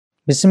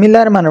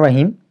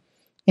Bismillahirrahmanirrahim.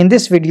 In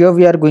this video,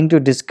 we are going to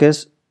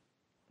discuss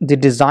the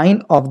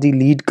design of the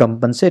lead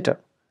compensator.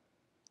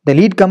 The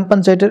lead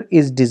compensator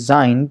is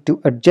designed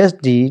to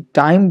adjust the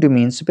time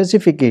domain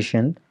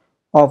specification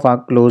of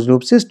our closed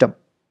loop system.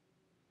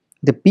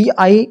 The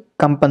PI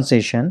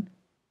compensation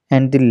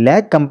and the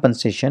lag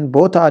compensation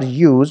both are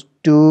used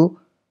to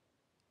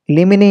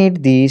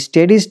eliminate the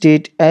steady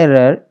state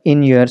error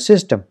in your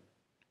system.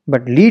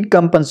 But lead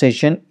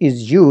compensation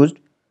is used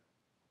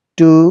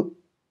to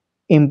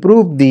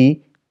improve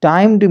the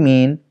time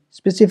domain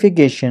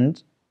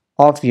specifications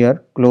of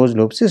your closed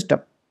loop system.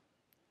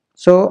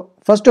 So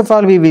first of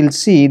all, we will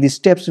see the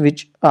steps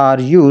which are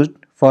used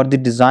for the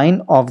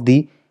design of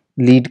the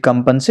lead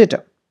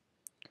compensator.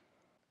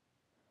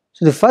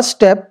 So the first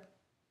step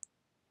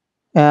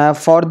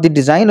for the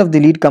design of the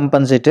lead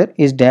compensator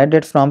is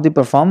that from the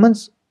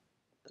performance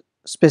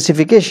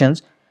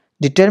specifications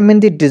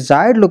determine the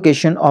desired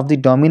location of the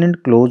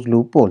dominant closed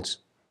loop poles.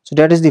 So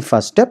that is the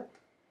first step.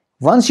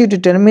 Once you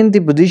determine the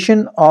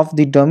position of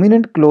the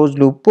dominant closed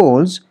loop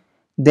poles,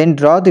 then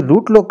draw the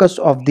root locus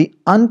of the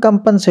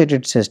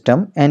uncompensated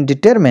system and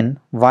determine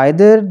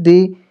whether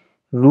the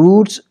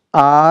roots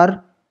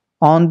are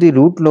on the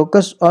root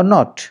locus or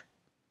not.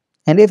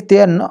 And if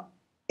they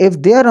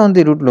are on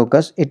the root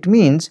locus, it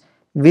means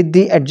with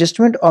the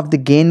adjustment of the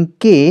gain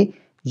k,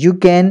 you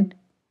can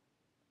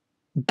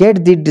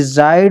get the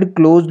desired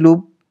closed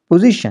loop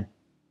position.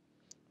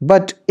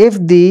 But if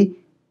the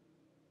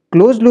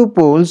closed loop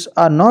poles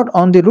are not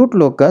on the root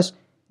locus,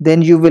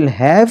 then you will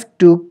have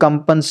to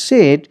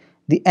compensate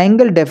the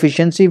angle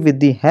deficiency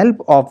with the help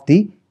of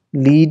the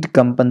lead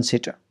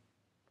compensator.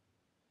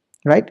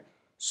 Right?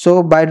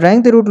 So by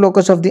drawing the root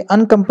locus of the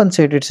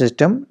uncompensated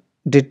system,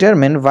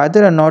 determine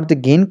whether or not the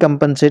gain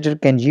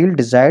compensator can yield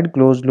desired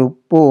closed loop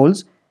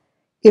poles.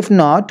 If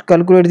not,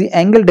 calculate the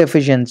angle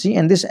deficiency,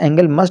 and this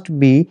angle must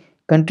be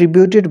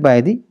contributed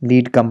by the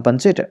lead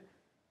compensator.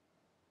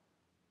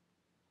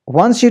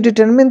 Once you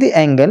determine the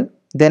angle,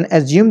 then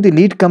assume the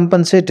lead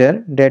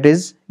compensator that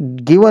is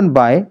given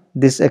by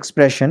this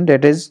expression,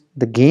 that is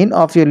the gain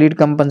of your lead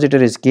compensator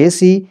is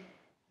Kc.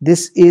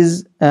 This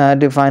is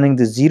defining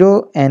the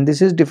 0 and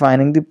this is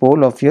defining the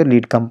pole of your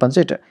lead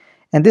compensator.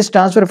 And this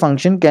transfer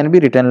function can be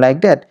written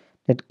like that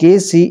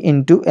Kc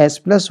into S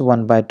plus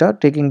 1 by tau,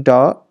 taking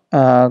tau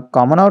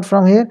common out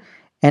from here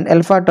and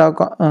alpha tau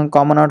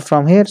common out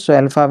from here. So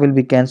alpha will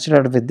be cancelled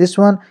out with this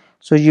one.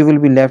 So you will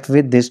be left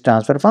with this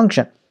transfer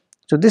function.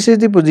 So this is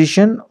the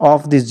position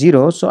of the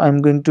 0. So I am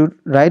going to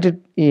write it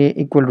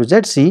equal to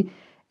Zc,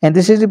 and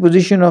this is the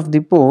position of the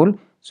pole.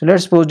 So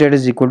let's suppose that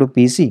is equal to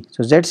Pc.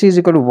 So Zc is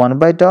equal to 1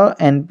 by tau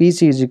and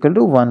Pc is equal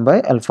to 1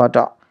 by alpha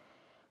tau.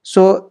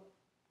 So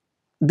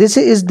this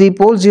is the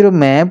pole 0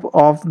 map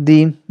of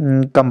the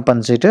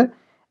compensator.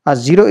 A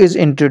 0 is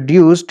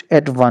introduced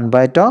at 1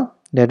 by tau,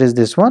 that is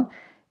this one,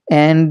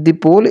 and the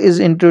pole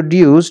is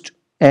introduced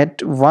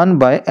at 1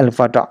 by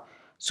alpha tau.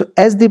 So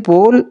as the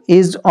pole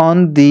is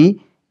on the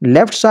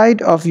left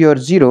side of your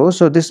 0,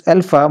 so this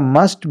alpha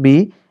must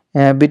be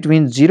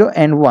between 0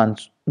 and 1,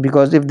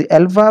 because if the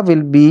alpha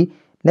will be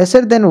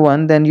lesser than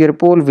 1, then your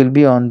pole will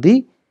be on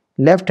the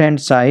left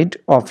hand side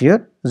of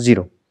your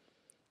 0.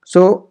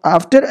 So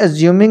after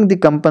assuming the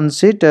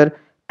compensator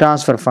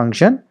transfer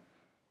function,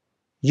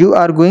 you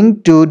are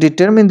going to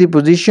determine the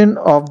position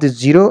of the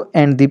 0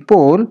 and the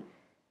pole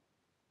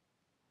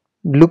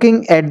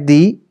looking at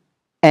the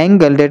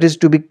angle that is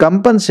to be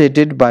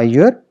compensated by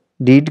your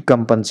lead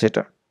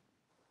compensator.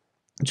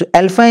 So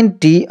alpha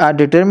and t are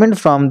determined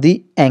from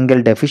the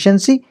angle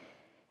deficiency,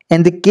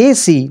 and the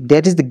Kc,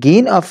 that is the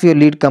gain of your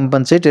lead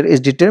compensator, is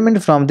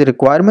determined from the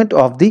requirement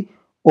of the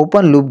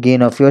open loop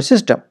gain of your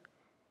system.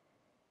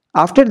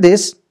 After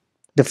this,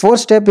 the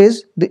fourth step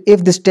is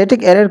if the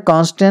static error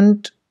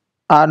constants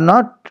are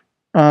not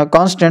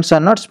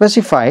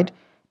specified,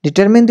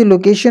 determine the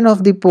location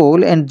of the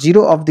pole and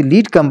 0 of the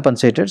lead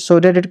compensator so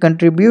that it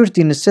contributes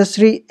the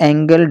necessary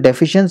angle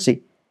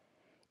deficiency.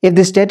 If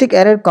the static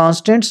error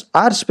constants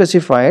are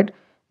specified,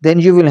 then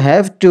you will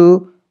have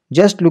to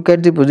just look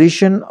at the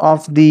position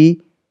of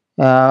the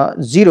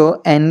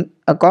 0, and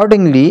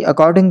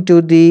according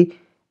to the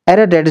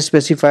error that is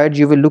specified,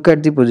 you will look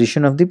at the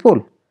position of the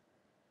pole.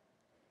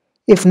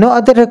 If no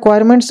other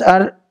requirements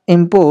are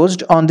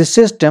imposed on the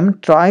system,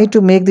 try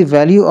to make the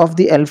value of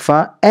the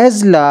alpha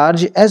as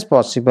large as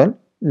possible.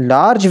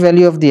 Large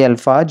value of the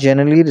alpha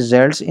generally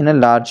results in a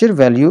larger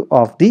value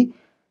of the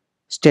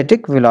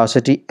static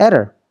velocity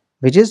error,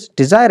 which is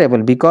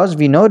desirable because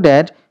we know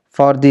that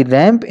for the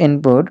ramp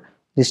input,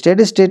 the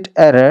steady state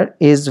error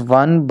is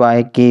 1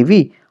 by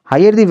kV.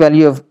 Higher the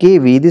value of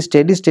kV, the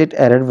steady state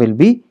error will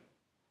be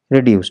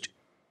reduced.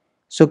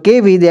 So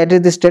kV, that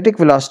is the static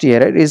velocity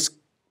error, is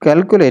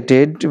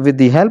calculated with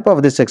the help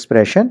of this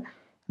expression,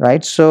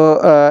 right? So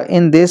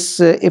in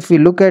this, if we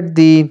look at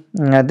the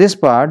this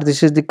part,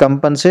 this is the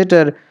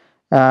compensator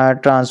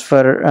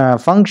transfer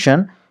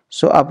function.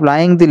 So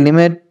applying the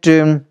limit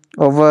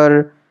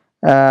over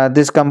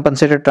this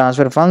compensator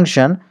transfer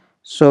function,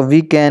 so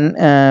we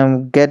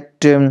can get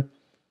 1 by 2 pi r square, that is 1 by 2 pi r square, into 1 by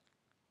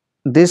alpha tau. So this is the position of the pole, and this is the position of the lead compensator. So we can get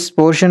this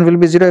portion will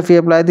be 0 if we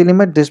apply the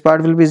limit, this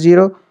part will be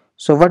 0.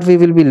 So what we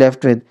will be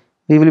left with?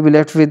 We will be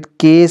left with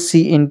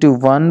kc into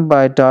 1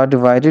 by tau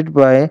divided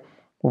by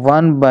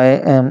 1 by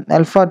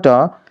alpha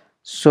tau.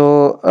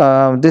 So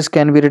this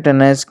can be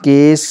written as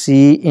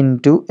kc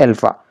into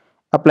alpha,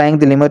 applying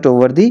the limit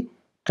over the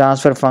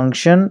transfer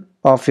function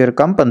of your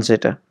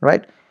compensator,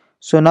 right?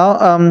 So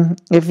now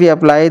if we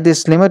apply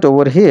this limit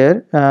over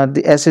here,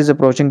 the s is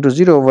approaching to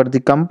 0 over the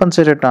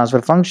compensator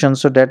transfer function,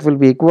 so that will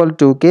be equal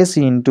to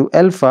kc into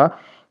alpha.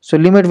 So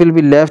limit will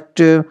be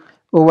left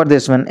over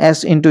this one,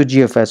 s into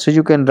g of s. So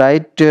you can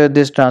write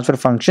this transfer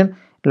function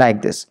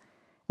like this.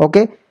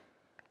 Okay,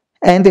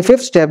 and the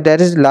fifth step, that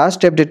is last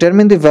step,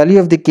 determine the value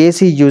of the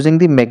kc using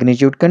the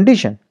magnitude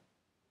condition.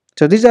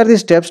 So these are the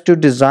steps to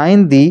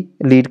design the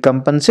lead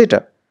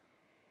compensator.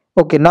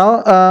 Okay,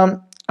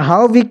 now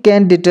how we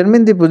can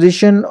determine the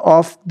position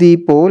of the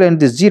pole and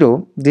the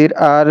zero? There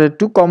are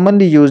two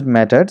commonly used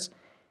methods.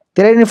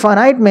 There are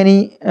infinite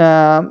many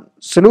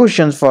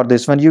solutions for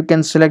this one. You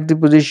can select the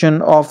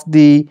position of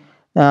the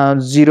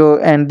zero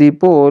and the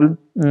pole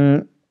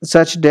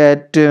such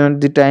that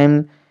the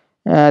time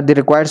the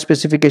required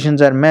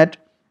specifications are met,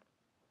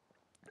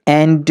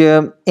 and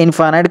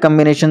infinite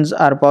combinations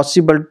are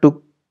possible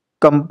to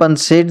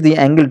compensate the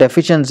angle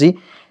deficiency,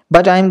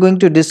 but I am going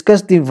to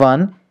discuss the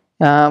one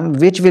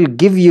which will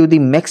give you the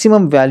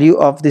maximum value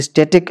of the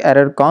static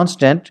error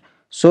constant,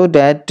 so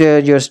that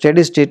your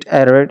steady state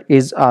error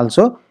is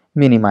also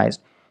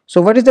minimized.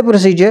 So what is the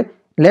procedure?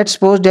 Let's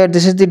suppose that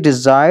this is the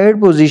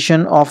desired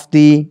position of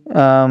the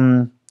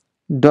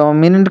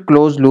dominant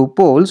closed loop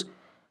poles.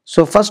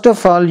 So first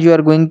of all, you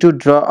are going to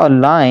draw a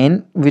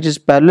line which is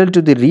parallel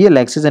to the real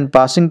axis and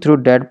passing through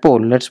that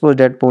pole. Let's suppose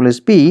that pole is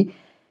P,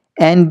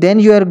 and then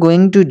you are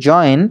going to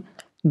join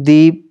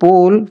the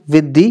pole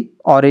with the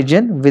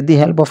origin with the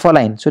help of a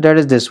line. So that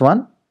is this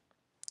one,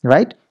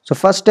 right? So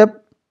first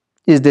step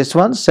is this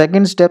one,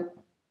 second step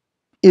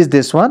is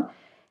this one,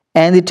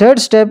 and the third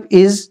step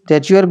is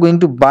that you are going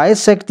to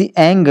bisect the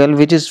angle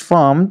which is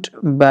formed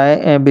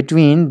by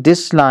between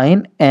this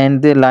line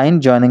and the line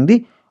joining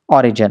the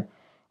origin.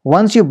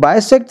 Once you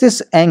bisect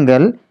this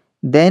angle,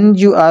 then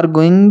you are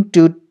going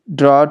to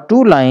draw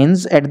two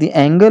lines at the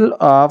angle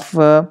of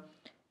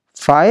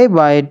phi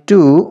by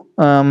 2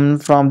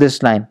 from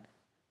this line,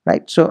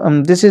 right?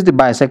 So this is the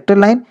bisector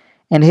line,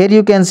 and here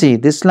you can see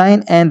this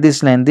line and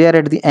this line, they are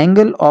at the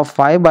angle of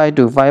phi by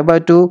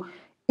 2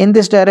 in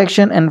this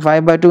direction and phi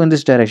by 2 in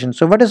this direction.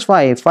 So what is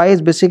phi? Phi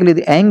is basically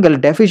the angle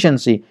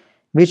deficiency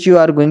which you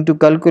are going to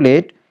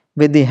calculate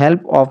with the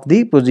help of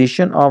the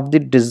position of the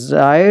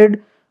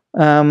desired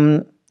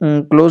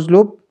closed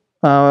loop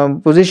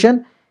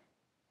position,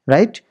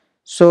 right?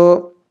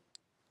 So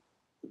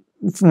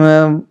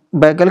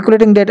by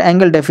calculating that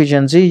angle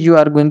deficiency, you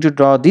are going to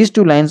draw these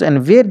two lines,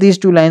 and where these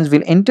two lines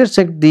will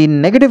intersect the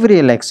negative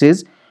real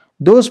axis,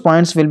 those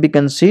points will be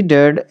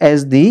considered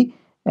as the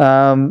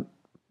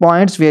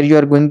points where you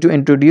are going to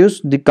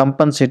introduce the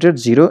compensator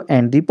 0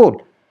 and the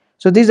pole.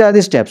 So these are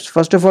the steps.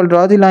 First of all,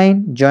 draw the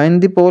line, join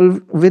the pole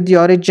with the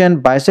origin,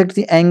 bisect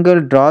the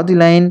angle, draw the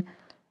line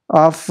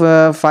of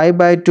phi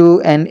by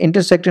 2, and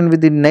intersecting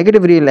with the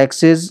negative real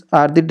axis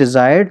are the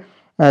desired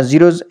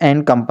zeros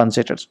and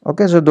compensators.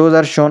 Okay, so those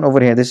are shown over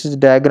here. This is the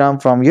diagram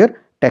from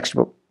your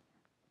textbook.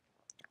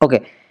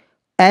 Okay,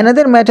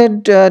 another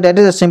method that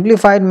is a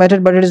simplified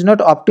method, but it is not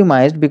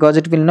optimized because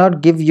it will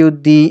not give you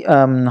the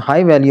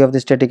high value of the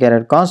static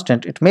error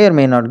constant. It may or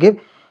may not give.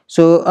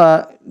 So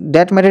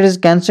that method is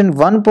constant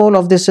one pole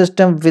of the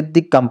system with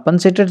the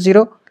compensator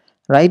 0,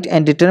 right,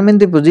 and determine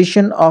the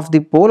position of the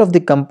pole of the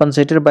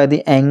compensator by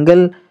the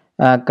angle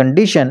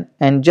condition,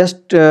 and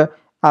just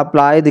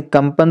apply the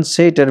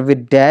compensator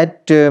with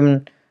that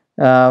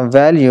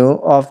value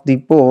of the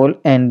pole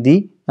and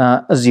the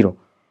 0.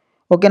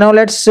 Okay, now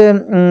let's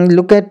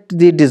look at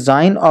the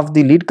design of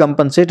the lead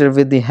compensator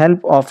with the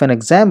help of an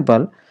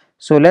example.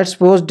 So let's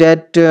suppose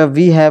that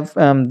we have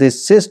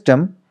this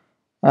system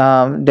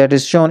that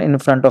is shown in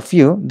front of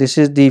you. This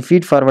is the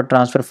feed forward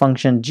transfer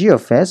function g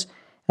of s,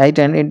 right,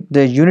 and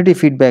the unity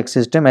feedback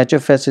system h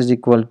of s is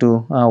equal to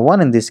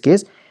 1 in this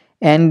case,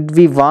 and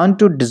we want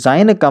to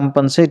design a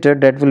compensator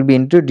that will be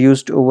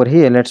introduced over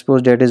here. Let's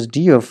suppose that is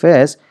d of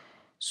s.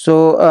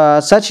 So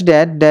such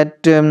that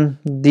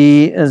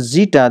the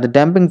zeta, the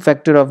damping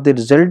factor of the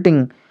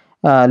resulting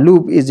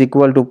loop, is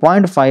equal to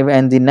 0.5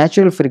 and the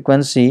natural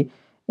frequency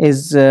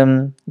is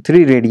 3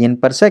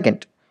 radian per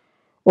second.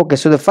 Okay,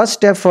 so the first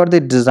step for the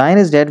design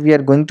is that we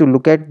are going to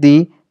look at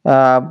the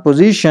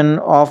position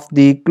of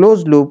the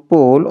closed loop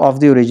pole of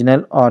the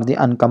original or the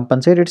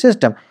uncompensated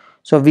system.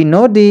 So we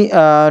know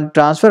the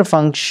transfer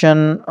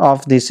function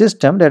of the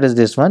system, that is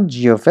this one,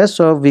 g of s.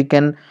 So we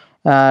can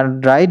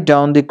write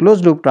down the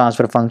closed loop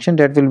transfer function,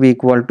 that will be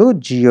equal to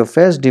g of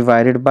s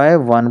divided by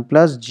 1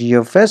 plus g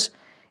of s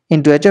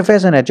into h of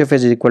s, and h of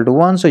s is equal to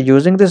 1. So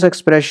using this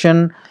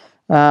expression,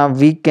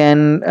 we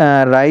can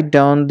write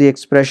down the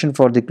expression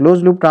for the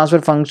closed loop transfer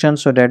function.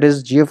 So that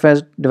is g of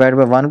s divided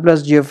by 1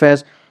 plus g of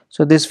s.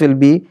 So this will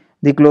be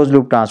the closed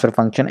loop transfer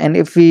function, and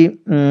if we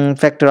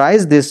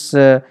factorize this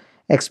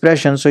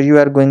expression, so you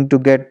are going to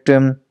get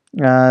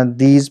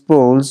these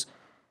poles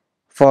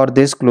for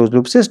this closed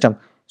loop system.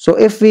 So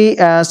if we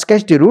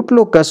sketch the root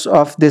locus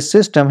of this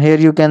system, here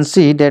you can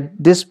see that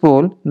this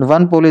pole,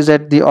 one pole is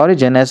at the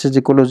origin, s is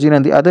equal to 0,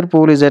 and the other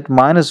pole is at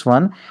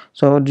 -1.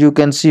 So you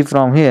can see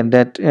from here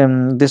that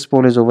this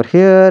pole is over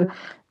here,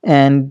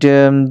 and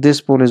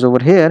this pole is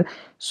over here.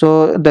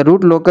 So the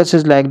root locus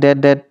is like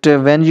that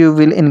when you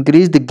will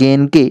increase the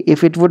gain k,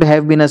 if it would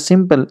have been a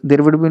simple,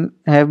 there would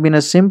have been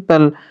a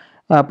simple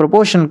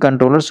proportional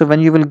controller. So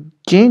when you will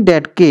change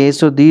that k,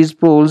 so these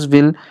poles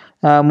will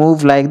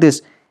move like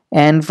this,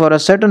 and for a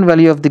certain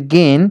value of the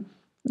gain,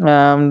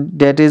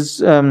 that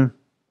is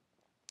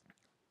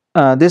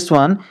this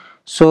one.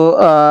 So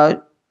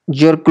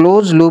your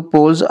closed loop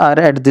poles are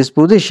at this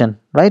position,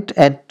 right?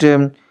 At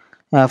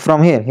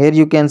from here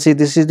you can see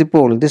this is the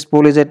pole. This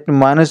pole is at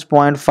minus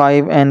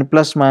 0.5 and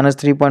plus minus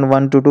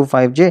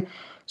 3.1225j.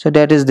 So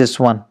that is this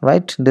one,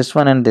 right? This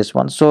one and this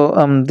one. So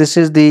this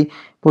is the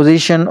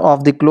position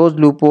of the closed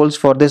loop poles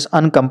for this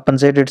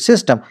uncompensated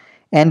system.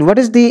 And what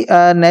is the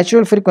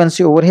natural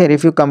frequency over here?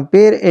 If you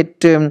compare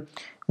it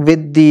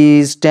with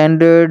the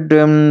standard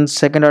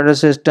second order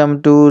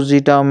system to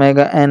zeta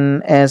omega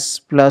n s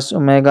plus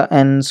omega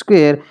n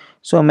square,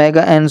 so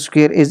omega n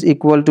square is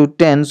equal to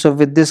 10. So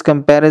with this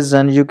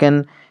comparison you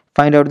can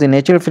find out the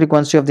natural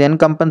frequency of the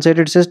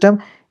uncompensated system.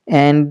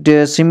 And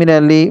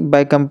similarly,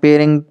 by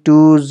comparing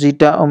 2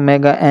 zeta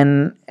omega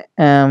n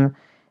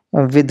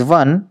with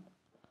 1,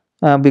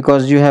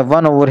 because you have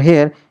 1 over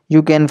here,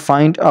 you can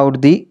find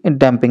out the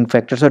damping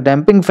factor. So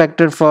damping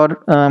factor for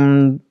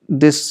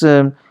this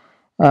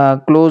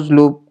closed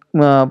loop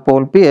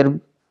pole pair,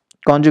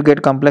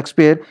 conjugate complex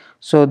pair,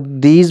 so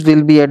these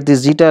will be at the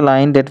zeta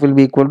line, that will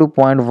be equal to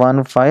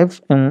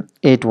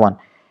 0.1581.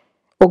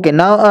 okay,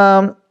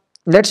 now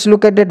let's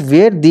look at that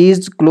where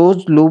these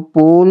closed loop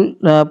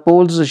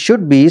poles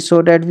should be,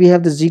 so that we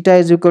have the zeta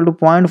is equal to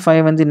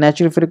 0.5 and the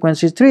natural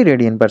frequency is 3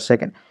 radian per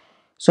second.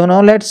 So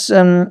now let's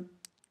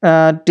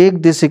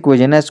take this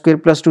equation, s square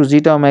plus 2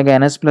 zeta omega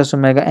ns plus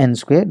omega n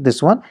square,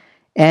 this one,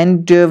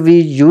 and we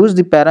use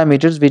the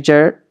parameters which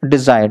are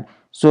desired.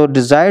 So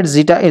desired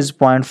zeta is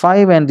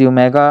 0.5 and the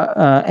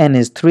omega n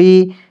is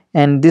 3,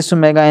 and this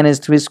omega n is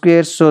 3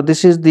 square. So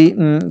this is the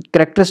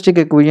characteristic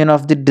equation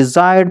of the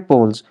desired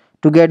poles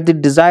to get the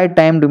desired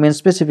time domain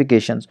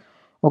specifications.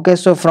 Okay,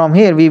 so from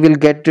here we will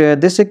get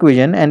this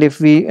equation, and if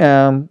we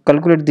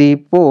calculate the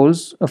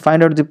poles,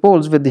 find out the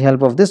poles with the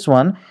help of this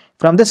one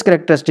from this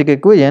characteristic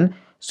equation,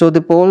 so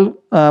the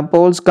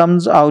poles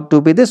comes out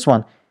to be this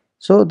one.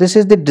 So this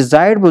is the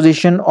desired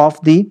position of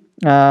the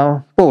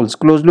poles,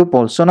 closed loop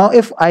poles. So now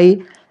if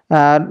I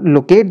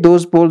locate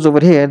those poles over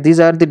here, these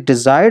are the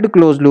desired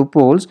closed loop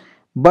poles,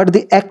 but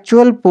the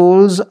actual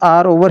poles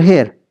are over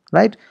here,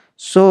 right?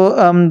 So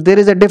there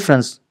is a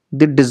difference.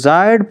 The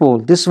desired pole,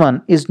 this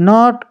one, is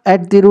not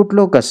at the root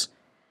locus.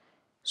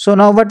 So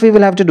now what we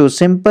will have to do,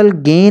 simple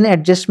gain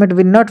adjustment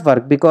will not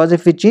work, because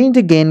if we change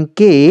the gain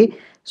k,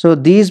 so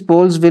these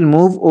poles will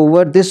move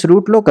over this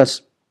root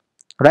locus,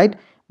 right?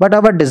 But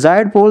our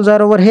desired poles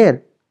are over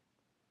here.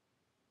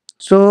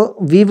 So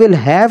we will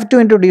have to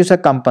introduce a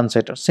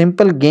compensator.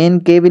 Simple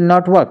gain k will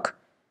not work,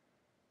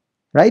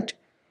 right?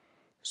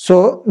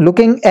 So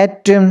looking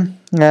at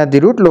the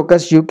root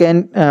locus, you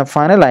can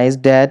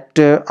finalize that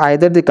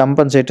either the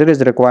compensator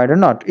is required or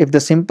not. If the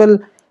simple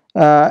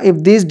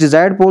if these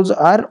desired poles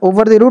are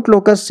over the root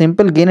locus,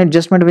 simple gain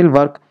adjustment will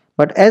work.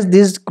 But as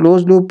these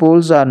closed loop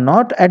poles are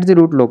not at the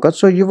root locus,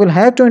 so you will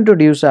have to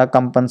introduce a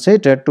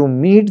compensator to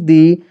meet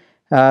the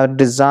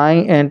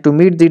design and to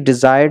meet the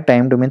desired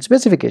time domain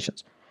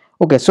specifications.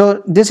 Okay,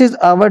 so this is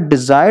our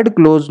desired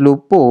closed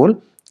loop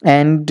pole,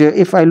 and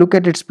if I look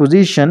at its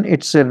position,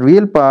 its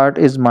real part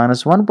is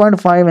minus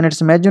 1.5 and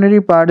its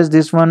imaginary part is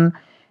this one,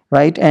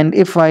 right? And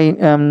if I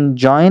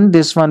join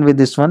this one with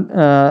this one,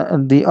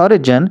 the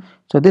origin,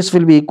 so this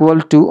will be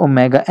equal to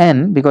omega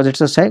n, because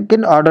it's a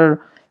second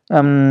order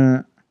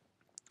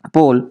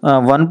pole.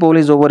 One pole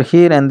is over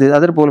here and the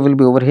other pole will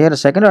be over here, a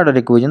second order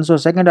equation. So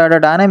second order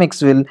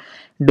dynamics will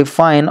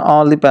define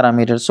all the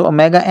parameters. So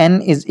omega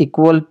n is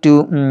equal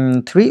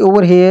to 3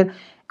 over here,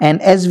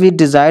 and as we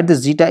desired the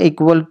zeta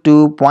equal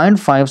to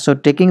 0.5, so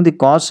taking the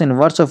cos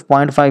inverse of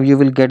 0.5, you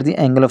will get the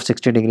angle of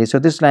 60 degrees. So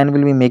this line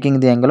will be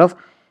making the angle of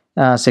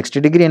 60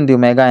 degree, and the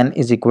omega n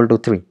is equal to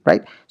 3,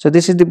 right? So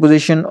this is the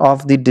position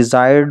of the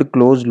desired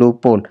closed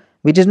loop pole,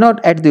 which is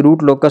not at the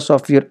root locus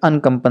of your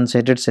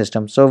uncompensated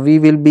system. So we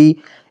will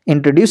be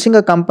introducing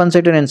a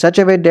compensator in such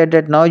a way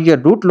that now your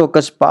root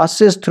locus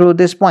passes through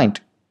this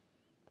point.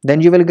 Then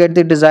you will get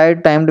the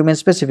desired time domain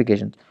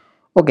specifications.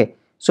 Okay,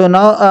 so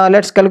now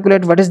let's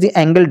calculate what is the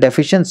angle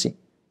deficiency,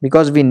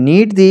 because we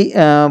need the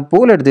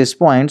pole at this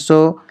point.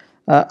 So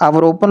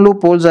our open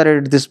loop poles are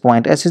at this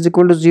point, s is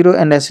equal to 0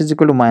 and s is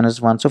equal to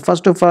 -1. So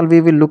first of all,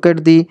 we will look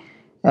at the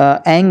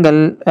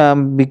angle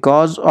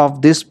because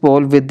of this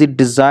pole with the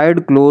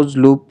desired closed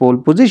loop pole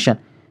position.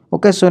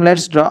 Okay, so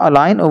let's draw a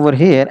line over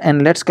here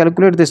and let's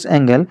calculate this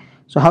angle.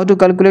 So how to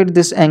calculate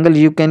this angle?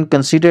 You can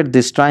consider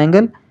this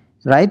triangle,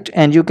 right?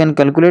 And you can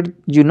calculate,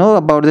 you know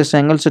about this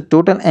angle. So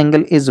total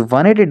angle is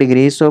 180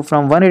 degrees. So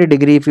from 180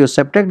 degree, if you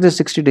subtract the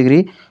 60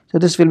 degree, so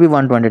this will be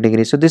 120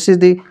 degrees. So this is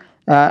the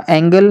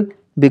angle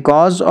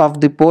because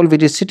of the pole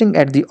which is sitting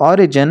at the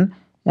origin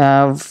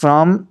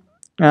from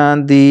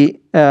the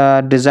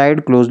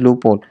desired closed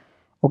loop pole.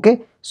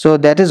 Okay, so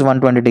that is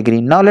 120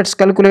 degree. Now let's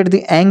calculate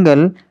the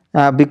angle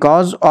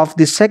because of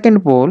the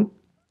second pole,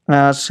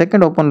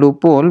 second open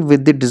loop pole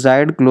with the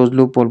desired closed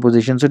loop pole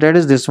position. So that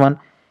is this one,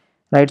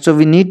 right? So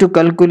we need to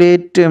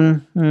calculate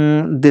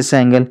this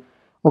angle.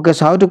 Okay,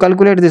 so how to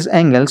calculate this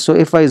angle? So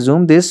if I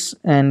zoom this,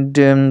 and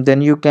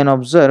then you can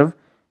observe,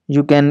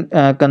 you can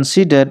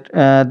consider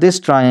this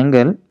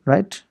triangle,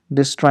 right?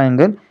 This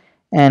triangle,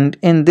 and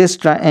in this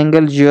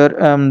triangle your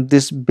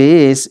this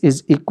base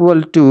is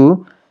equal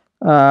to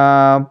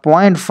zero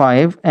point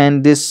 0.5,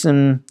 and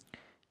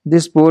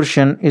this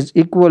portion is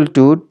equal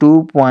to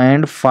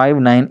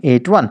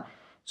 2.5981.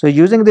 So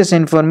using this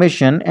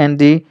information and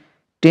the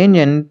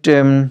tangent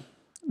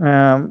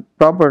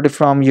property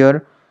from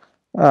your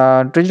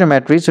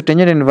trigonometry, so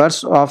tangent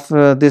inverse of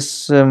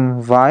this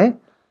y,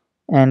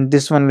 and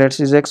this one, let's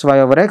is x y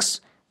over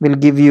x, will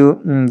give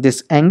you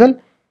this angle,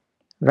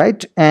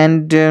 right?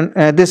 And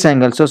this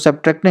angle, so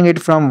subtracting it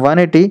from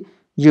 180,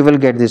 you will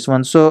get this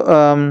one.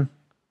 So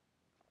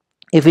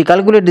if we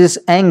calculate this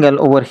angle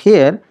over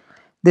here,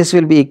 this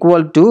will be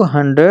equal to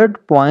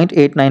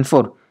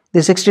 100.894.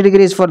 The 60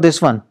 degree is for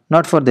this one,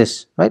 not for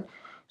this, right?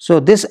 So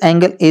this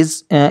angle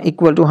is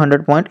equal to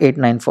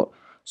 100.894.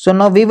 So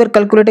now we were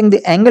calculating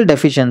the angle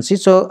deficiency.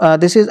 So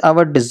this is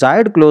our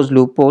desired closed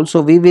loop pole.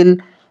 So we will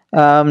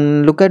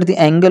look at the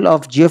angle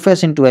of g of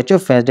s into h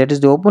of s, that is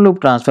the open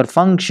loop transfer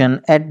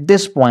function at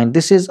this point.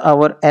 This is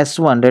our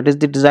s1, that is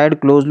the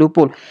desired closed loop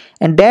pole,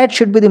 and that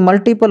should be the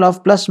multiple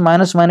of plus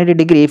minus 180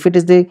 degree if it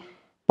is the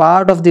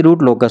part of the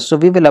root locus. So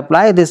we will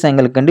apply this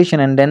angle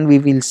condition, and then we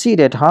will see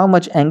that how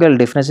much angle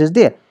difference is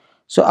there.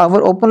 So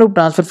our open loop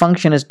transfer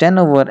function is 10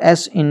 over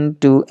s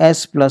into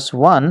s plus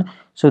 1.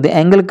 So the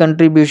angle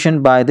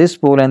contribution by this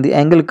pole and the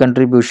angle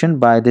contribution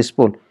by this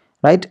pole,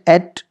 right,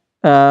 at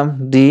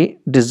the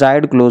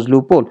desired closed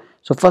loop pole.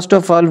 So first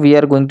of all, we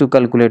are going to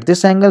calculate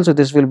this angle. So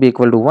this will be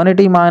equal to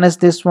 180 minus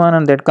this one,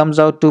 and that comes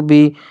out to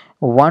be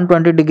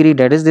 120 degree,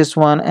 that is this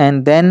one.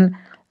 And then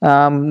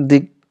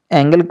the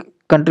angle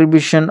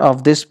contribution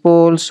of this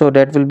pole, so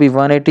that will be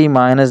 180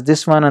 minus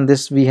this one, and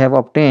this we have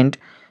obtained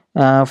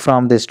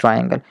from this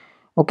triangle.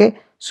 Okay,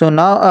 so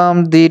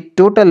now the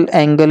total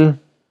angle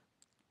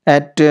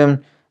at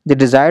the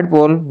desired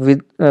pole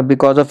with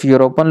because of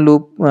your open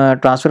loop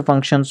transfer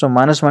function, so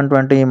minus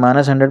 120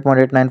 minus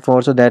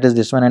 100.894, so that is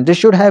this one, and this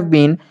should have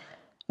been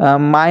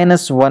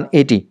minus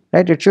 180,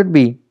 right? It should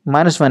be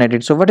minus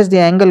 180. So what is the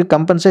angle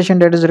compensation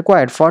that is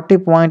required?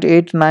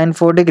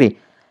 40.894 degree.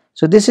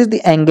 So this is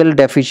the angle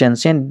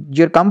deficiency, and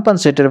your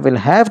compensator will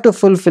have to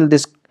fulfill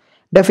this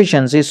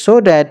deficiency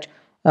so that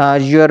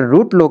your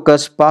root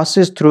locus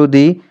passes through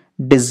the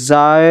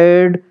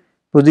desired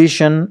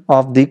position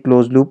of the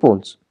closed loop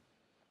poles.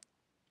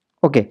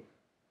 Okay,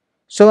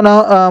 so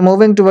now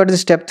moving towards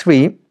step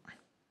 3.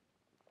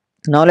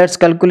 Now let's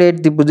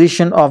calculate the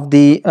position of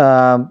the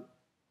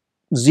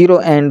 0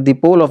 and the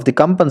pole of the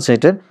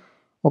compensator.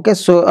 Okay,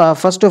 so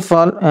first of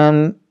all,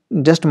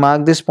 just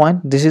mark this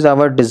point. This is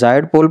our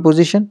desired pole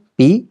position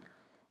P,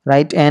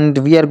 right? And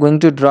we are going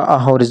to draw a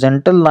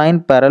horizontal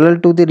line parallel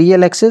to the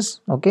real axis.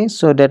 Okay,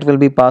 so that will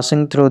be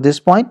passing through this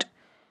point.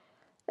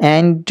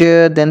 And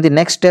then the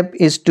next step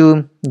is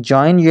to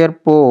join your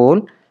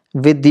pole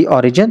with the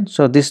origin.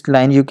 So this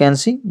line, you can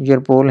see your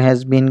pole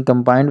has been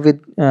combined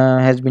with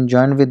has been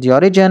joined with the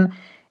origin,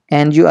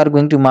 and you are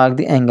going to mark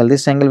the angle.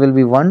 This angle will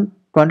be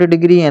 120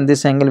 degree, and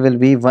this angle will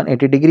be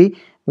 180 degree,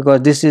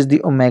 because this is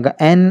the omega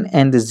n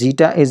and the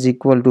zeta is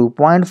equal to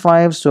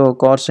 0.5. So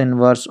cos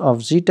inverse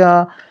of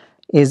zeta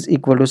is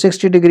equal to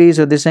 60 degrees.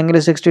 So this angle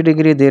is 60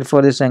 degree,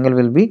 therefore this angle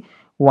will be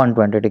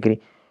 120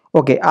 degree.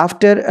 Okay,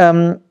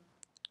 after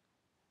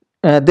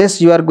this,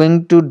 you are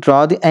going to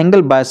draw the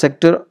angle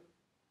bisector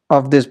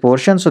of this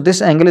portion. So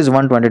this angle is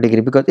 120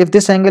 degree, because if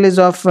this angle is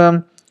of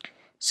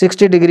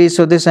 60 degrees,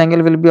 so this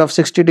angle will be of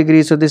 60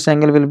 degrees, so this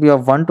angle will be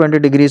of 120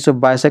 degrees. So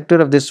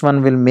bisector of this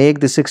one will make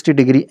the 60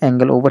 degree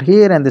angle over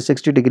here and the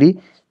 60 degree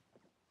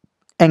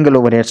angle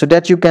over here. So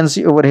that you can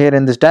see over here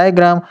in this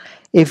diagram.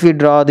 If we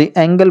draw the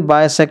angle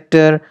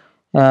bisector,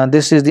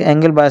 this is the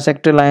angle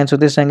bisector line. So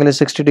this angle is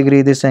 60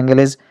 degree, this angle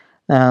is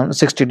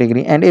 60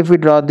 degree. And if we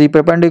draw the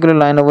perpendicular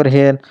line over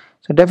here,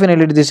 so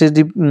definitely this is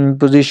the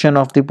position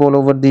of the pole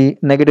over the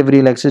negative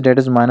real axis, that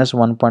is minus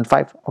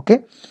 1.5.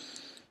 Okay,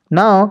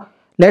 now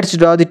let's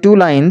draw the two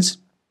lines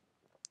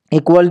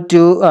equal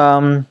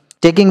to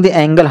taking the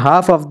angle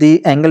half of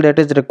the angle that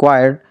is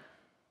required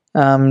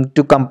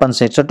to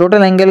compensate. So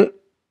total angle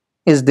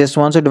is this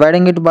one, so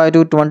dividing it by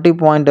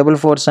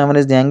 20.447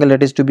 is the angle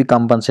that is to be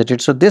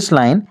compensated. So this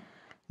line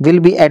will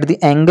be at the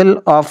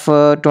angle of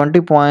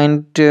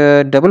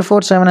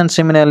 20.447, and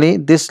similarly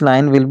this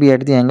line will be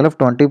at the angle of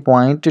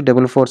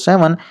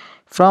 20.447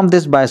 from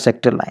this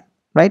bisector line,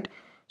 right?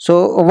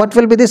 So what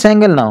will be this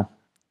angle now?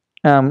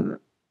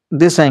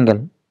 this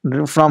angle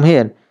from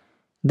here,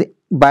 the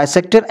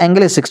bisector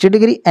angle is 60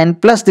 degree,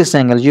 and plus this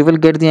angle, you will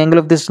get the angle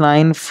of this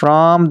line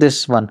from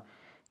this one.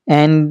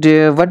 And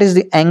what is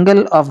the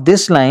angle of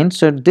this line?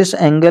 So this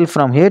angle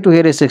from here to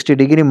here is 60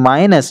 degree,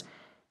 minus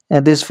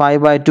this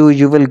 5 by 2,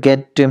 you will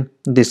get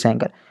this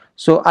angle.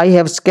 So I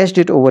have sketched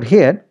it over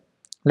here.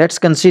 Let's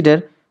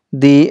consider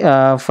the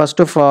first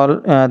of all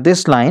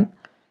this line,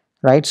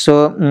 right?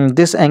 So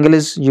this angle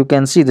is, you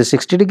can see, the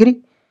 60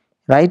 degree,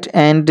 right?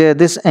 And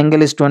this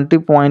angle is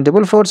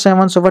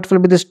 20.447. So what will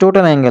be this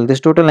total angle? This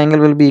total angle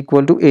will be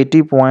equal to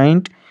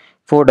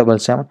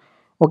 80.477.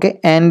 Okay,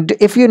 and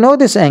if you know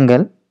this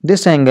angle,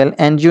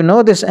 and you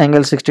know this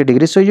angle 60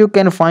 degrees, so you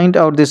can find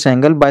out this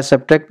angle by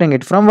subtracting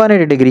it from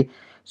 180 degree.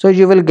 So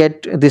you will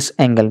get this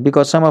angle,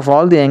 because sum of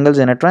all the angles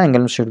in a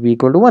triangle should be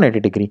equal to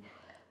 180 degree.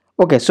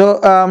 Okay, so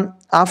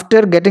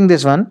after getting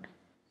this one,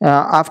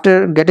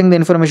 after getting the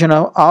information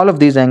of all of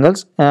these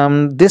angles,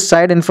 this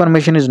side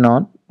information is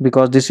known,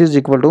 because this is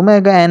equal to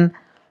omega n,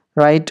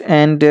 right?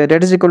 And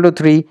that is equal to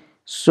 3.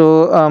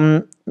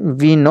 So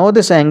we know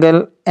this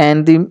angle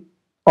and the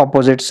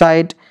opposite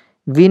side.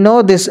 We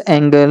know this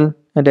angle,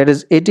 and that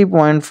is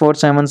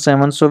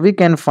 80.477. So we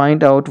can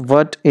find out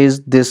what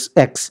is this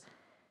x.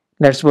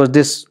 Let's suppose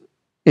this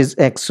is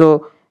x.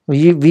 So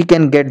we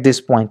can get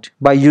this point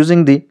by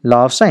using the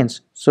law of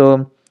sines.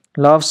 So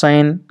law of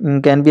sine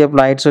can be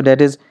applied. So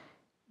that is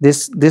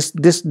this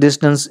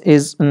distance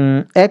is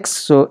x.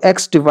 So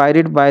x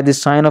divided by the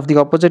sine of the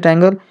opposite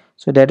angle.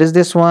 So that is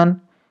this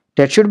one.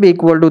 That should be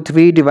equal to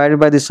 3 divided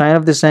by the sine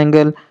of this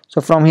angle.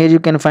 So from here you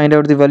can find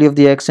out the value of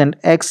the x, and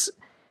x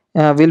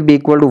will be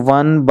equal to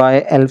 1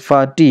 by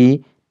alpha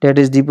t. That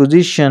is the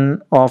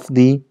position of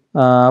the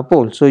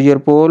pole. So your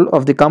pole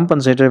of the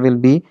compensator will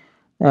be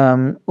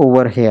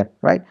over here,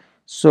 right?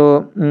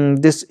 So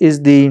this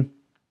is the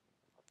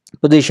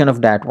position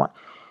of that one.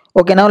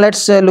 Okay, now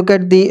let's look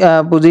at the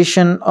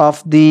position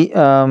of the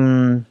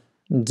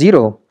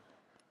 0,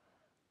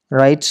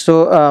 right?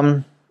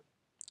 So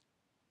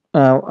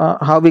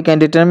how we can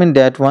determine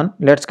that one?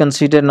 Let's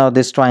consider now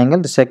this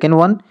triangle, the second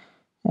one,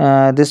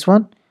 this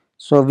one.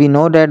 So we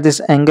know that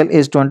this angle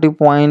is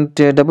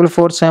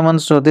 20.447.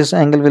 So this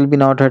angle will be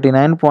now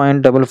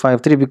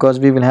 39.553, because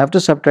we will have to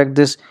subtract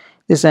this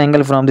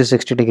angle from the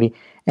 60 degree.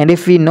 And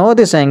if we know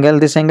this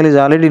angle is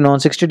already known,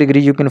 60 degree,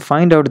 you can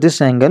find out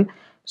this angle.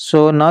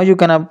 So now you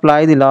can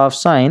apply the law of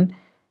sine,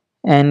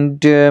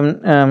 and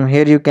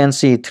here you can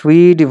see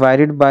 3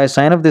 divided by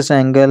sine of this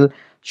angle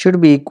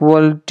should be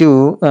equal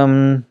to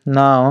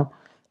now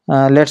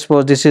let's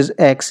suppose this is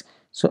x.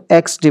 So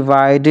x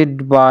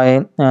divided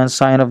by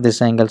sine of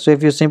this angle. So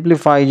if you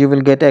simplify, you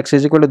will get x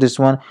is equal to this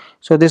one.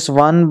 So this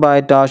 1 by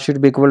tau should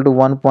be equal to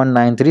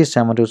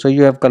 1.9372. So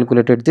you have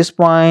calculated this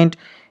point,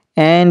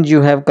 and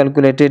you have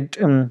calculated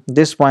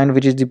this point,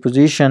 which is the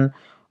position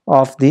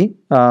of the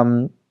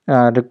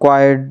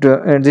required,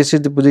 this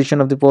is the position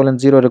of the pole and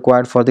 0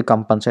 required for the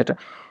compensator.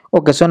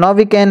 Okay, so now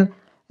we can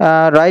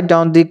write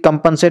down the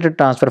compensator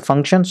transfer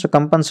function. So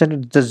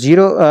compensator, the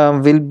 0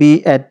 will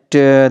be at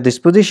this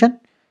position,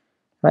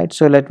 right?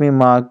 So let me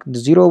mark the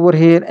 0 over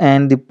here,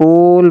 and the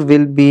pole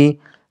will be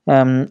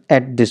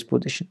at this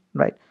position,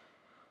 right?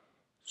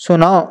 So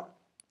now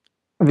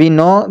we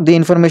know the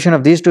information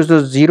of these two.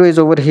 So 0 is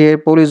over here,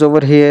 pole is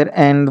over here,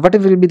 and what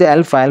will be the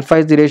alpha? Alpha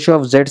is the ratio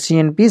of ZC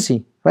and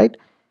PC, right?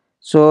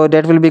 So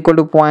that will be equal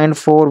to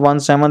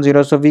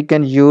 0.4170. So we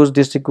can use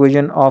this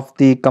equation of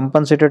the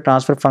compensator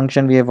transfer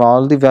function. We have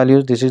all the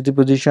values. This is the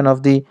position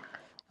of the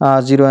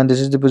 0, and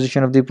this is the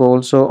position of the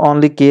pole. So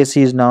only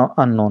Kc is now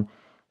unknown.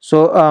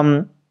 So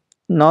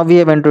now we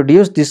have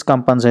introduced this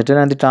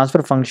compensator, and the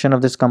transfer function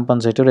of this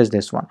compensator is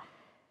this one.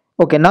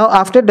 Okay, now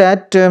after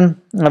that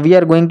we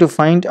are going to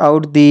find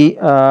out the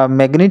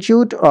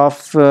magnitude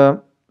of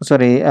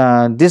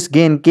this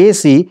gain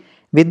Kc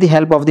with the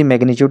help of the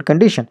magnitude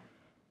condition.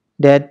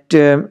 That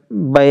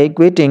by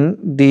equating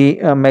the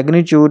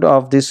magnitude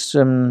of this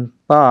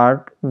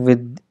part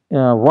with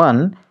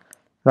 1,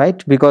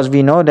 right? Because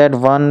we know that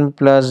 1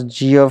 plus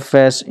g of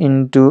s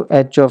into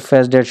h of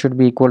s, that should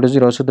be equal to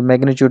 0. So the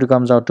magnitude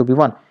comes out to be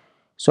 1.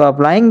 So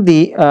applying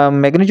the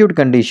magnitude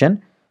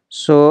condition,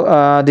 so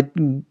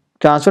the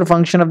transfer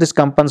function of this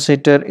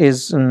compensator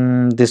is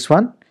this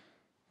one,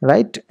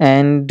 right?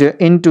 And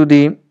into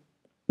the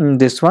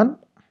this one,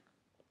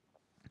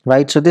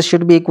 right? So this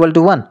should be equal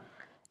to 1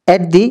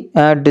 at the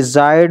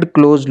desired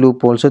closed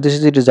loop hole. So this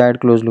is the desired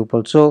closed loop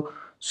hole. So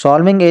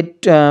solving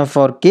it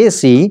for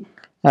Kc,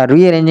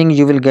 rearranging,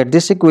 you will get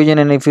this equation,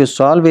 and if you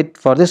solve it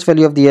for this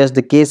value of the s,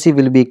 the Kc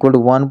will be equal to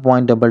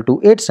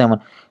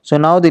 1.2287. So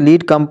now the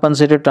lead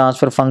compensator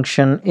transfer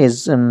function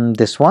is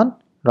this one,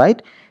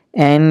 right?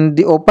 And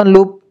the open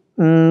loop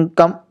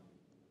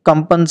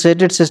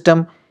compensated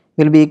system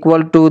will be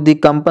equal to the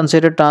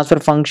compensator transfer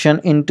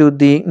function into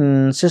the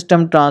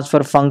system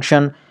transfer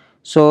function.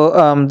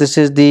 So this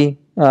is the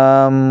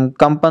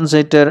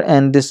compensator,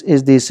 and this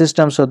is the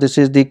system. So this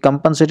is the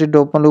compensated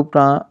open loop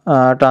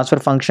transfer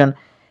function,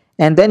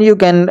 and then you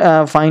can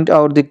find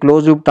out the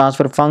closed loop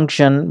transfer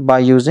function by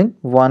using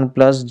 1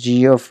 plus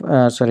g of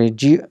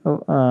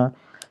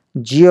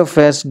g of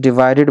s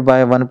divided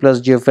by 1 plus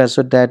g of s,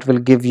 so that will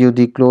give you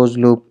the closed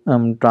loop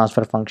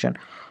transfer function.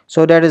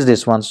 So that is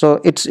this one.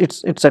 So it's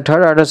a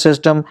third order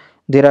system.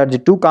 There are the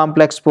two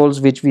complex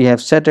poles which we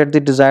have set at the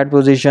desired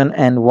position,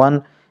 and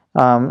one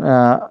um,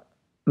 uh,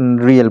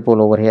 real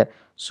pole over here.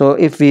 So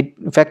if we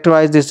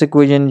factorize this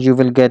equation, you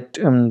will get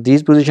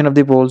these position of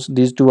the poles.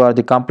 These two are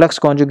the complex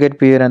conjugate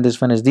pair, and this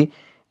one is the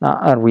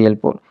a real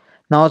pole.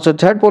 Now, so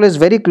third pole is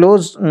very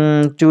close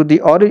to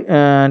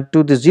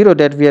the zero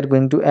that we are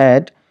going to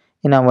add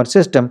in our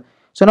system.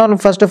 So now,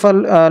 first of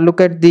all,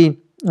 look at the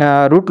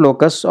root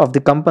locus of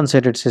the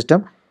compensated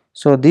system.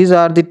 So these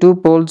are the two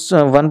poles.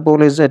 One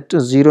pole is at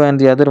 0 and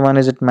the other one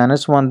is at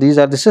 -1. These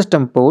are the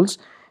system poles.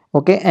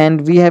 Okay,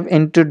 and we have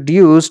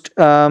introduced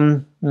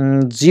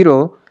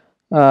 0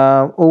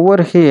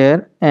 over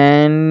here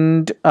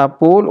and a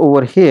pole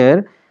over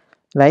here,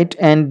 right?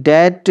 And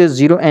that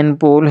 0 and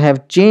pole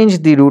have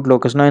changed the root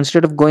locus. Now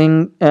instead of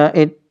going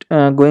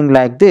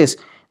like this,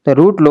 the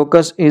root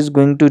locus is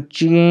going to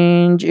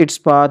change its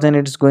path, and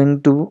it's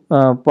going to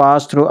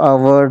pass through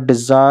our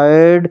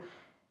desired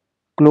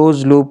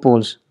closed loop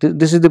poles.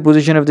 This is the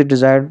position of the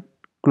desired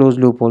closed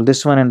loop pole,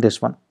 this one and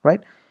this one,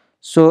 right?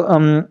 So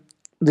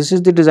this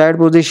is the desired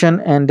position,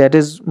 and that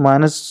is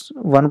minus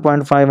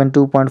 1.5 and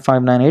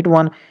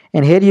 2.5981,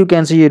 and here you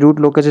can see a root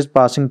locus is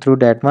passing through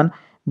that one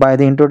by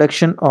the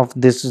introduction of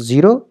this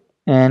 0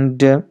 and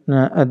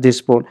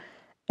this pole.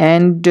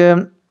 And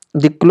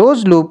the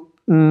closed loop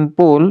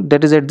pole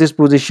that is at this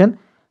position,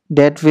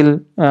 that will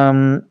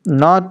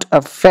not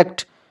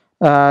affect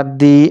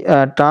the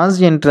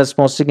transient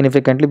response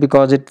significantly,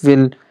 because it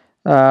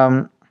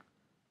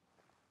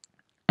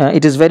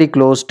is very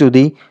close to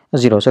the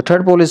 0. So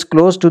third pole is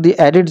close to the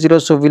added 0,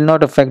 so will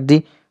not affect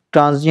the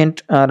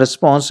transient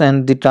response.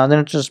 And the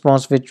transient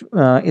response, which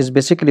is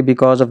basically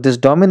because of this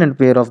dominant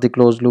pair of the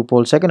closed loop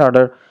pole, second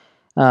order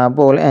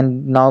pole,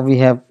 and now we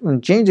have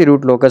changed the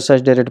root locus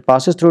such that it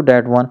passes through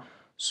that one.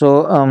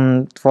 So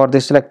for the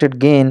selected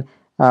gain,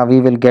 we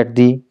will get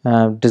the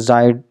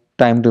desired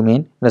time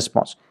domain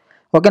response.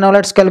 Okay, now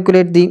let's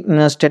calculate the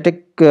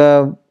static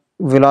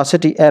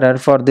velocity error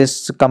for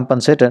this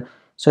compensator.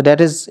 So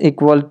that is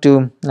equal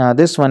to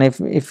this one.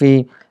 If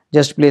we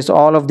just place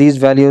all of these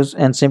values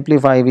and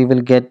simplify, we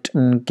will get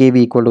kb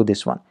equal to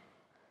this one.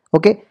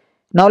 Okay,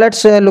 now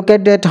let's look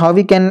at that how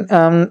we can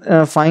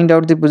find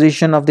out the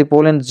position of the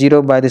pole in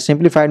 0 by the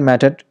simplified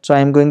method. So I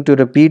am going to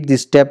repeat the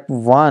step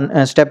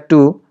 1, step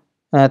 2,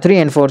 3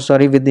 and 4,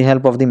 sorry, with the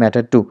help of the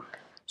method 2.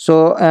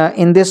 So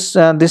in this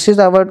is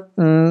our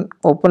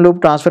open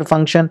loop transfer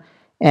function,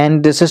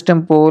 and the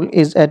system pole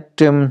is at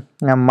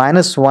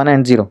 -1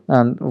 and 0.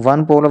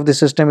 One pole of the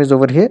system is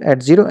over here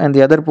at 0, and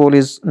the other pole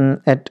is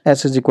at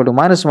s is equal to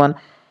 -1.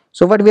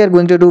 So what we are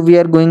going to do, we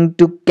are going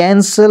to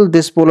cancel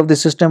this pole of the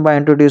system by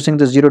introducing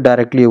the 0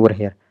 directly over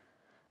here,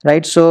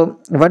 right? So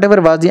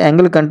whatever was the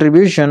angle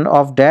contribution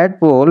of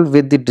that pole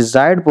with the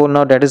desired pole,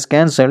 now that is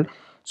cancelled.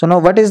 So now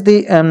what is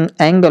the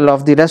angle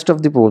of the rest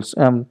of the poles?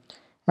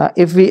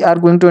 If we are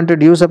going to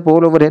introduce a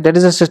pole over here, that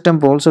is a system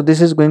pole, so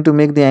this is going to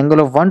make the angle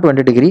of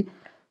 120 degree.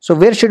 So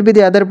where should be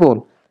the other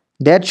pole?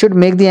 That should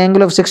make the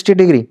angle of 60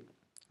 degree,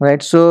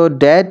 right? So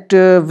that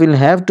will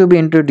have to be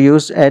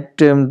introduced at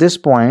this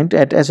point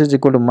at s is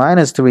equal to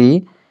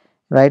 -3,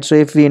 right? So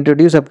if we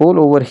introduce a pole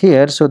over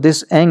here, so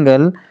this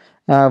angle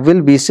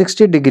will be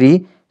 60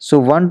 degree. So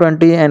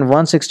 120 and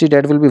 160,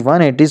 that will be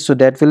 180. So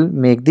that will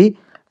make the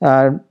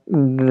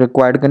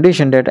required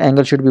condition that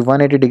angle should be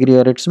 180 degree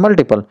or its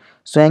multiple.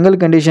 So angle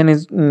condition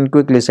is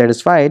quickly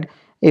satisfied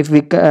if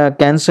we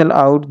cancel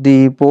out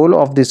the pole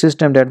of the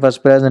system that was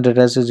present at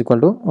s is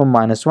equal to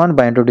 -1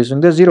 by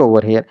introducing the 0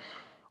 over here.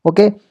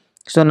 Okay,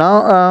 so now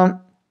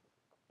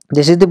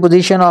this is the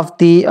position of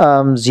the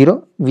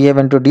 0. We have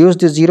introduced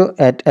the 0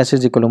 at s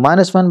is equal to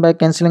 -1 by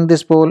cancelling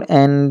this pole,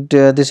 and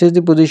this is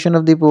the position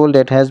of the pole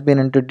that has been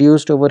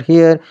introduced over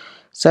here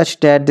such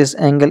that this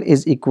angle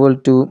is equal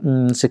to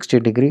 60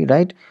 degree,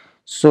 right?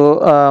 So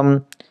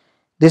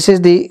this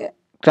is the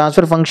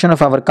transfer function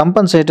of our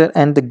compensator,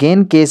 and the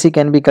gain kc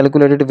can be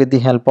calculated with the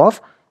help of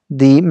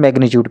the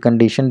magnitude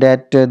condition,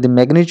 that the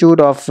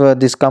magnitude of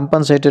this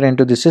compensator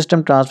into the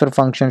system transfer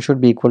function should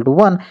be equal to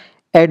 1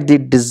 at the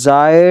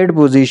desired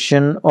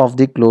position of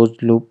the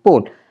closed loop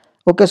pole.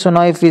 Okay, so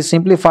now if we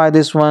simplify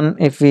this one,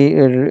 if we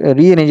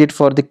rearrange it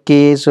for the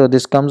k, so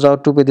this comes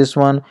out to be this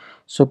one.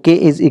 So k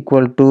is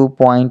equal to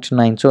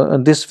 0.9. So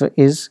this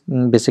is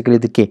basically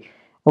the k.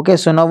 Okay,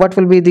 so now what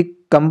will be the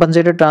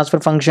compensated transfer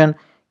function?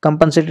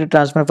 Compensated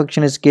transfer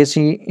function is kc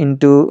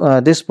into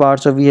this part.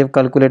 So we have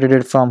calculated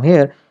it from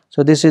here.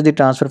 So this is the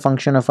transfer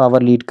function of our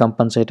lead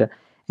compensator.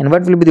 And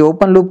what will be the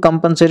open loop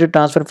compensated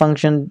transfer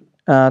function?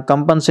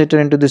 Compensator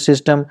into the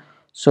system.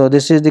 So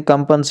this is the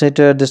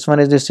compensator, this one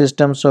is the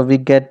system, so we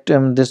get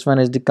this one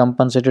is the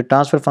compensated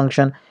transfer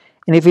function.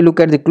 And if you look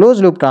at the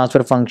closed loop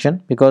transfer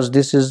function, because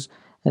this is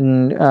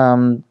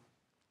the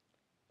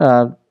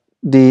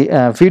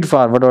feed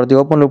forward or the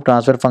open loop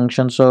transfer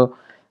function, so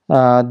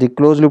the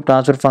closed loop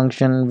transfer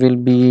function will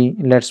be,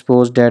 let's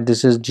suppose that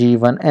this is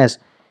g1s.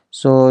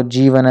 So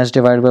G1s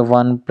divided by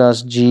 1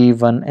 plus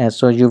G1s,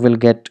 so you will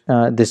get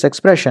this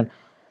expression.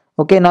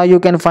 Okay, now you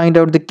can find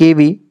out the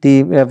kV,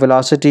 the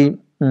velocity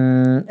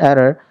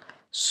error.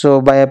 So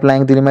by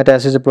applying the limit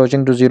s is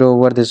approaching to 0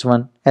 over this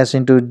one, s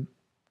into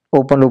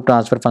open loop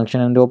transfer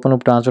function, and the open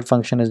loop transfer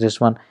function is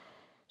this one.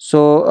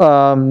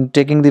 So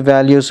taking the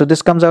value, so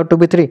this comes out to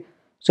be 3.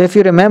 So if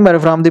you remember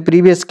from the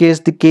previous case,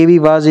 the kV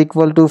was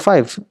equal to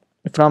 5.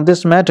 From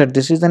this method,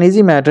 this is an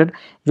easy method,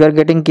 you are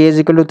getting k is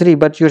equal to 3,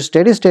 but your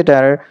steady state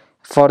error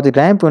for the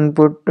ramp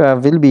input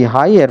will be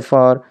higher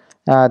for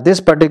this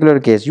particular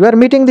case. You are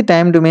meeting the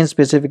time domain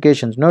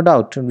specifications, no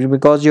doubt,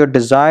 because your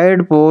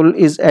desired pole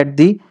is at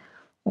the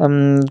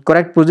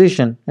correct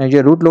position, and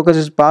your root locus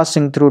is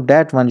passing through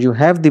that one. You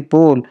have the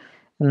pole,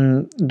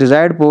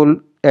 desired pole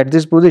at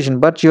this position,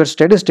 but your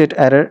steady state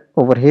error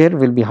over here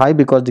will be high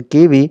because the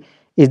kV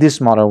is the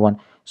smaller one.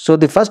 So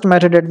the first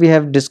method that we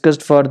have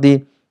discussed for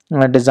the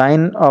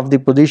design of the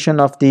position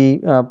of the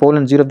pole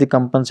and zero of the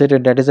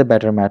compensator, that is a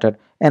better method,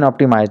 an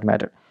optimized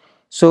method.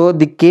 So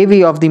the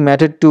kV of the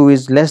method 2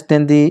 is less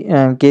than the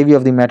kV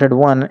of the method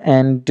 1,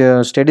 and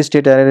steady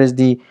state error is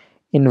the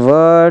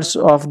inverse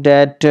of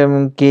that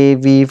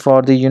kV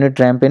for the unit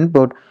ramp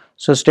input.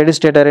 So steady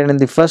state error in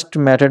the first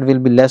method will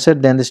be lesser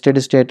than the steady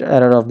state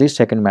error of the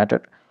second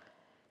method.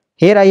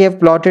 Here I have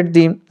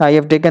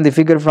taken the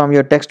figure from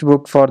your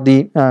textbook for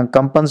the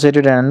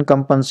compensated and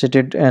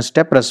uncompensated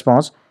step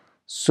response.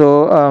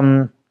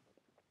 So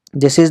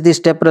this is the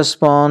step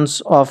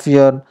response of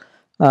your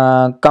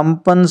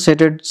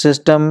compensated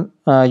system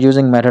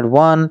using method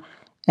 1,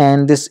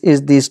 and this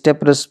is the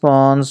step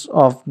response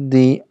of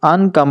the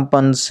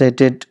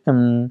uncompensated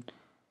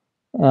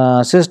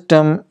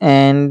system,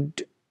 and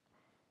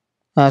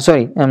this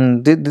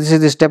is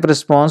the step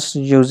response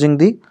using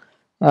the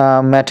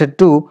method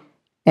 2,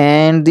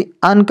 and the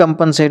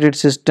uncompensated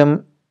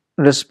system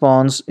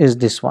response is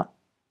this one.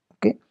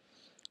 Okay,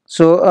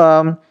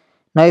 so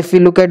now if we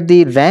look at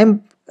the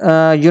ramp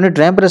unit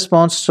ramp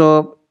response,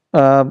 so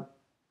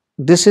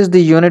this is the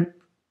unit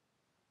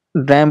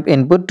ramp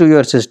input to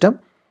your system.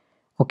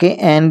 Okay,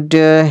 and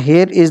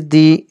here is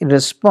the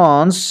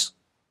response,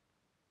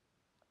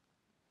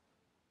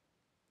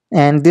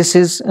 and this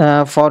is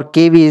for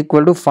kV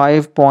equal to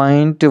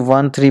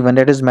 5.131,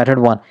 that is method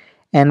 1,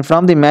 and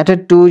from the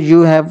method 2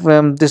 you have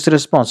this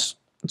response.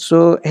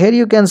 So here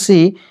you can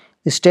see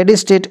the steady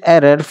state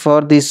error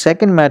for the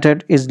second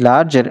method is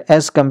larger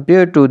as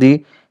compared to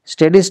the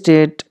steady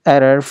state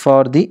error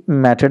for the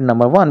method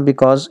number 1,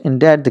 because in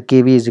that the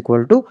kV is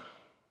equal to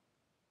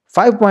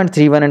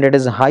 5.31, and it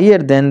is higher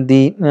than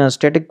the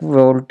static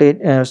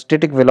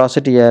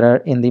velocity error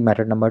in the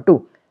method number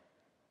 2.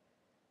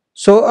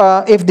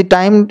 So if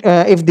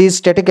these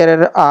static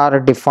errors are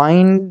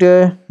defined,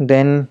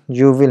 then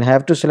you will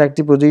have to select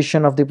the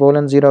position of the pole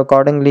and zero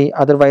accordingly.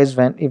 Otherwise,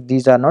 if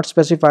these are not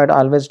specified,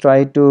 always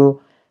try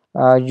to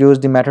use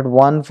the method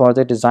 1 for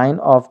the design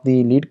of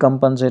the lead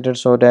compensator,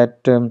 so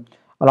that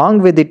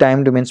along with the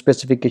time domain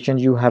specification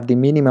you have the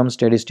minimum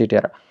steady state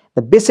error.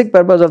 The basic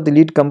purpose of the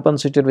lead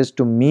compensator is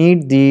to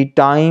meet the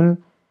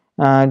time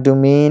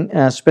domain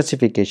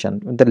specification.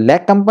 The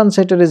lag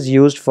compensator is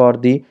used for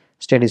the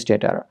steady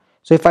state error.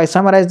 So if I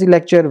summarize the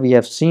lecture, we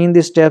have seen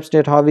the steps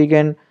that how we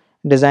can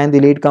design the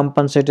lead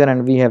compensator,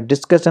 and we have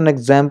discussed an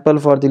example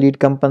for the lead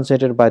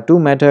compensator by 2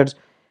 methods,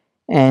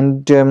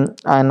 and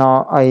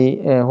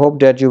I hope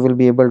that you will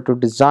be able to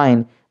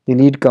design the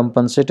lead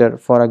compensator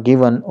for a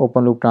given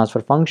open loop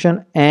transfer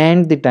function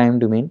and the time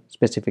domain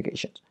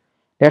specifications.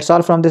 That's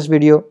all from this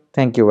video.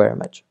 Thank you very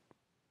much.